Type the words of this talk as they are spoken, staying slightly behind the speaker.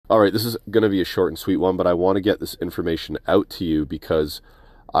All right, this is going to be a short and sweet one, but I want to get this information out to you because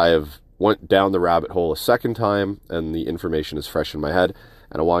I have went down the rabbit hole a second time and the information is fresh in my head.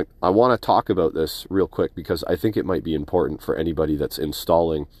 And I want to talk about this real quick because I think it might be important for anybody that's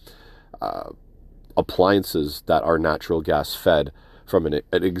installing appliances that are natural gas fed from an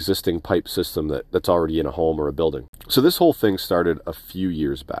existing pipe system that's already in a home or a building. So this whole thing started a few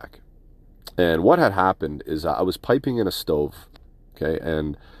years back. And what had happened is I was piping in a stove, okay,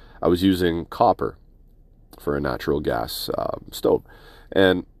 and I was using copper for a natural gas stove.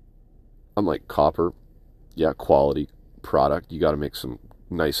 And I'm like, copper, yeah, quality product. You got to make some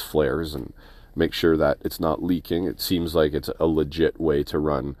nice flares and make sure that it's not leaking. It seems like it's a legit way to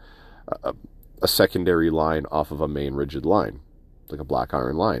run a secondary line off of a main rigid line, like a black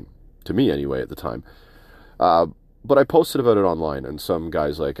iron line, to me anyway at the time. But I posted about it online, and some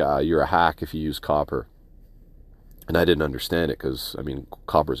guys like, you're a hack if you use copper. And I didn't understand it because, I mean,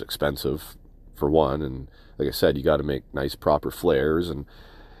 copper is expensive for one, and like I said, you got to make nice proper flares, and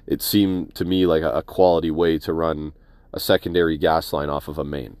it seemed to me like a quality way to run a secondary gas line off of a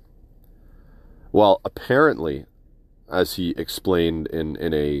main. Well, apparently, as he explained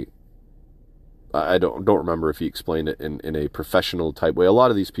in a, I don't remember if he explained it in a professional type way. A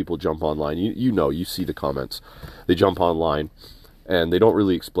lot of these people jump online. You see the comments. They jump online and they don't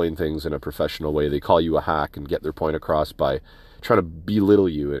really explain things in a professional way. They call you a hack and get their point across by trying to belittle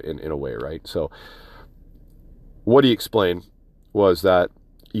you in a way, right? So what he explained was that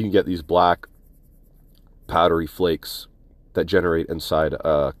you can get these black powdery flakes that generate inside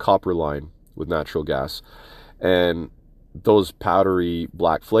a copper line with natural gas, and those powdery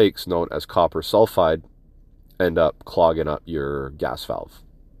black flakes, known as copper sulfide, end up clogging up your gas valve.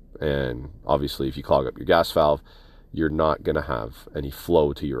 And obviously, if you clog up your gas valve, you're not going to have any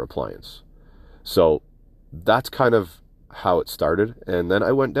flow to your appliance. So that's kind of how it started. And then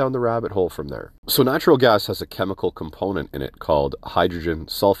I went down the rabbit hole from there. So natural gas has a chemical component in it called hydrogen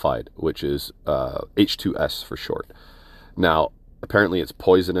sulfide, which is H2S for short. Now, apparently it's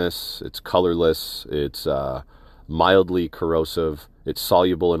poisonous, it's colorless, it's mildly corrosive, it's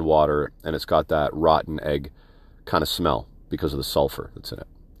soluble in water, and it's got that rotten egg kind of smell because of the sulfur that's in it,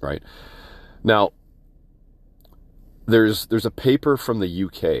 right? Now, there's a paper from the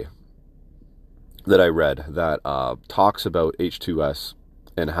UK that I read that talks about H2S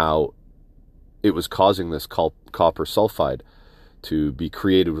and how it was causing this copper sulfide to be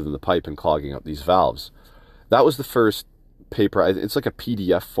created within the pipe and clogging up these valves. That was the first paper. It's like a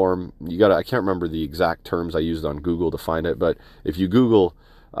PDF form. I can't remember the exact terms I used on Google to find it, but if you Google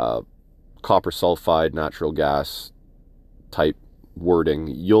copper sulfide natural gas type wording,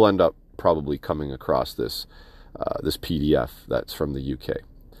 you'll end up probably coming across this PDF that's from the UK.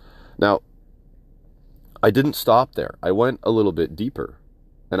 Now, I didn't stop there. I went a little bit deeper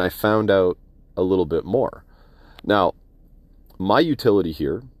and I found out a little bit more. Now, my utility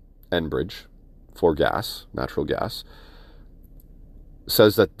here, Enbridge, for gas, natural gas,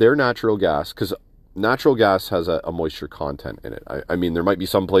 says that their natural gas, because natural gas has a moisture content in it. I mean, there might be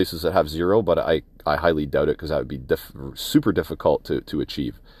some places that have zero, but I highly doubt it because that would be super difficult to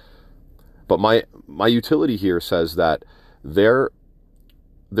achieve. But my utility here says that their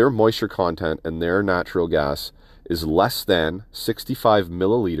moisture content and their natural gas is less than 65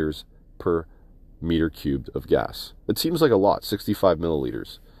 milliliters per meter cubed of gas. It seems like a lot, 65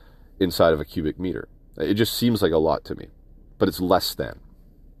 milliliters inside of a cubic meter. It just seems like a lot to me, but it's less than,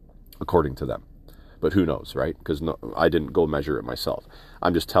 according to them. But who knows, right? Because I didn't go measure it myself.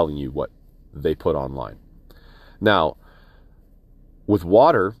 I'm just telling you what they put online. Now, with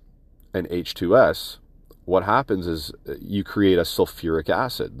water and H2S, what happens is you create a sulfuric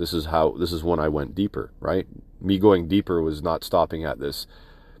acid. This is when I went deeper, right? Me going deeper was not stopping at this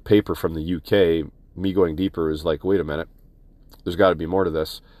paper from the UK. Me going deeper is like, wait a minute, there's got to be more to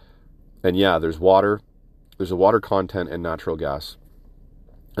this. And yeah, there's water. There's a water content in natural gas.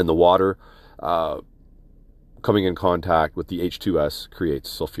 And the water coming in contact with the H2S creates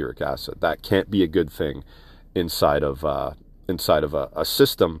sulfuric acid. That can't be a good thing inside of a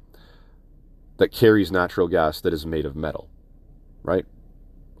system that carries natural gas that is made of metal, right?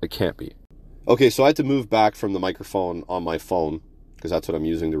 It can't be. Okay, so I had to move back from the microphone on my phone, because that's what I'm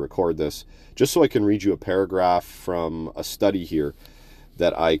using to record this, just so I can read you a paragraph from a study here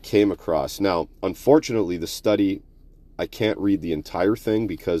that I came across. Now, unfortunately, the study, I can't read the entire thing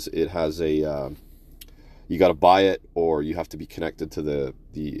because it has a, you got to buy it, or you have to be connected to the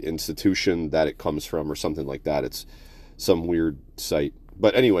institution that it comes from or something like that. It's some weird site.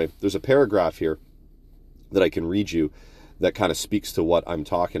 But anyway, there's a paragraph here that I can read you that kind of speaks to what I'm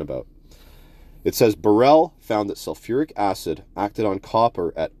talking about. It says Burrell found that sulfuric acid acted on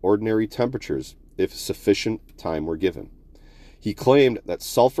copper at ordinary temperatures if sufficient time were given. He claimed that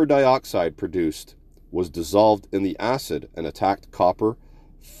sulfur dioxide produced was dissolved in the acid and attacked copper,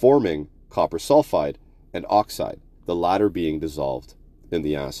 forming copper sulfide and oxide, the latter being dissolved in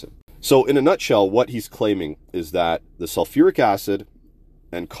the acid. So in a nutshell, what he's claiming is that the sulfuric acid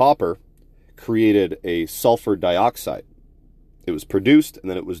and copper created a sulfur dioxide. It was produced and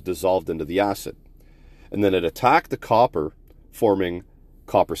then it was dissolved into the acid. And then it attacked the copper, forming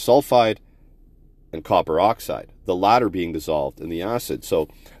copper sulfide and copper oxide, the latter being dissolved in the acid. So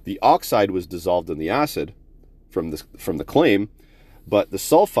the oxide was dissolved in the acid from the claim, but the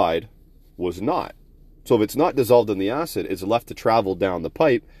sulfide was not. So if it's not dissolved in the acid, it's left to travel down the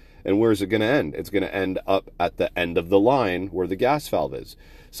pipe. And where is it going to end? It's going to end up at the end of the line where the gas valve is.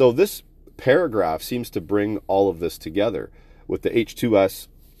 So this paragraph seems to bring all of this together, with the H2S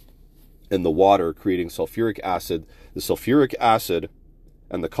and the water creating sulfuric acid, the sulfuric acid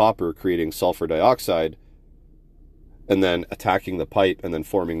and the copper creating sulfur dioxide, and then attacking the pipe and then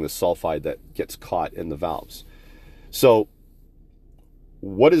forming the sulfide that gets caught in the valves. So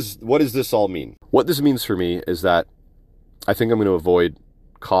what does this all mean? What this means for me is that I think I'm going to avoid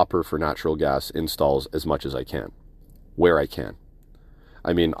copper for natural gas installs as much as I can, where I can.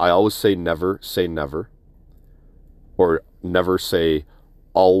 I mean, I always say never, or never say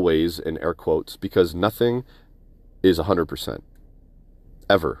always in air quotes, because nothing is 100%,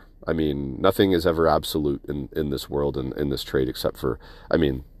 ever. I mean, nothing is ever absolute in this world and in this trade, except for, I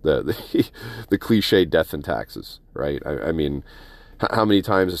mean, the cliche death and taxes, right? I mean, how many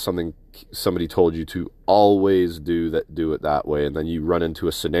times has somebody told you to always do it that way, and then you run into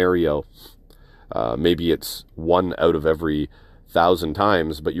a scenario, maybe it's 1 out of every 1,000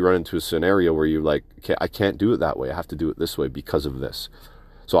 times, but you run into a scenario where you're like, okay, I can't do it that way. I have to do it this way because of this.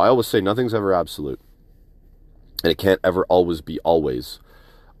 So I always say nothing's ever absolute, and it can't ever always be always,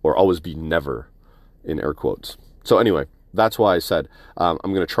 or always be never, in air quotes. So anyway, that's why I said I'm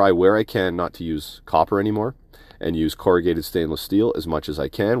going to try where I can not to use copper anymore, and use corrugated stainless steel as much as I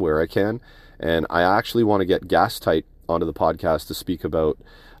can, where I can. And I actually want to get GasTight onto the podcast to speak about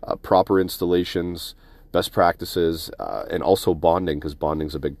proper installations, best practices, and also bonding, because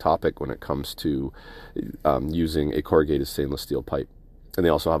bonding's a big topic when it comes to using a corrugated stainless steel pipe. And they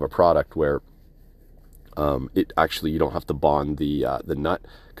also have a product where it actually, you don't have to bond the nut,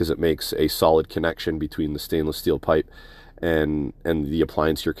 because it makes a solid connection between the stainless steel pipe and the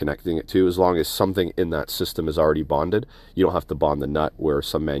appliance you're connecting it to. As long as something in that system is already bonded, you don't have to bond the nut, where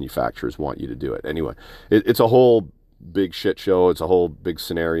some manufacturers want you to do it. Anyway, it's a whole big shit show. It's a whole big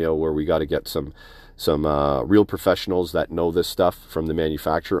scenario where we got to get some real professionals that know this stuff from the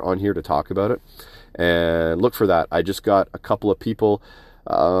manufacturer on here to talk about it. And look for that. I just got a couple of people,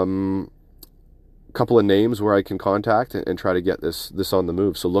 couple of names where I can contact and try to get this on the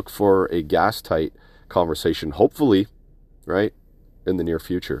move. So look for a GasTight conversation, hopefully, right, in the near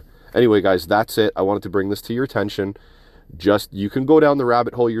future. Anyway, guys, that's it. I wanted to bring this to your attention. Just, you can go down the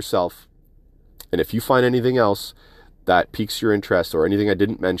rabbit hole yourself, and if you find anything else that piques your interest, or anything I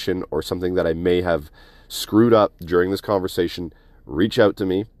didn't mention, or something that I may have screwed up during this conversation, reach out to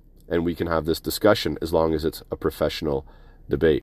me and we can have this discussion, as long as it's a professional debate.